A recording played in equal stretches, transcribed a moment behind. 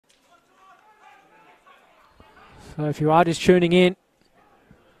So if you are just tuning in,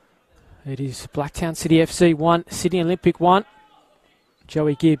 it is Blacktown City FC 1, Sydney Olympic 1.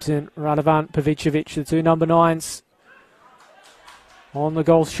 Joey Gibbs and Radovan Pavicevic, the two number 9s, on the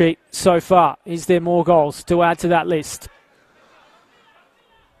goal sheet so far. Is there more goals to add to that list?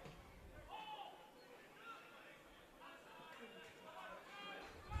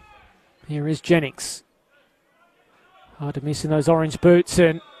 Here is Jennings. Hard to miss in those orange boots,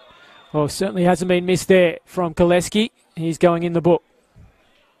 and well, certainly hasn't been missed there from Koleski. He's going in the book.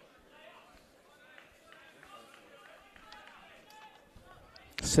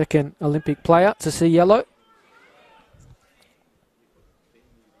 Second Olympic player to see yellow.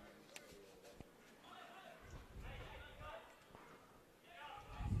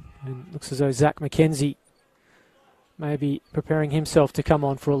 And looks as though Zach McKenzie may be preparing himself to come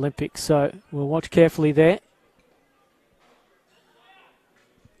on for Olympics, so we'll watch carefully there.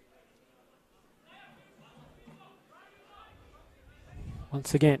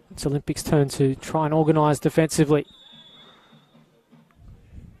 Once again, it's Olympics' turn to try and organise defensively.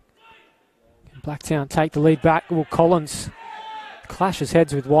 Can Blacktown take the lead back? Will Collins clashes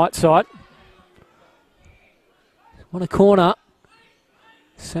heads with Whiteside. On a corner,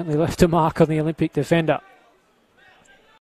 certainly left a mark on the Olympic defender.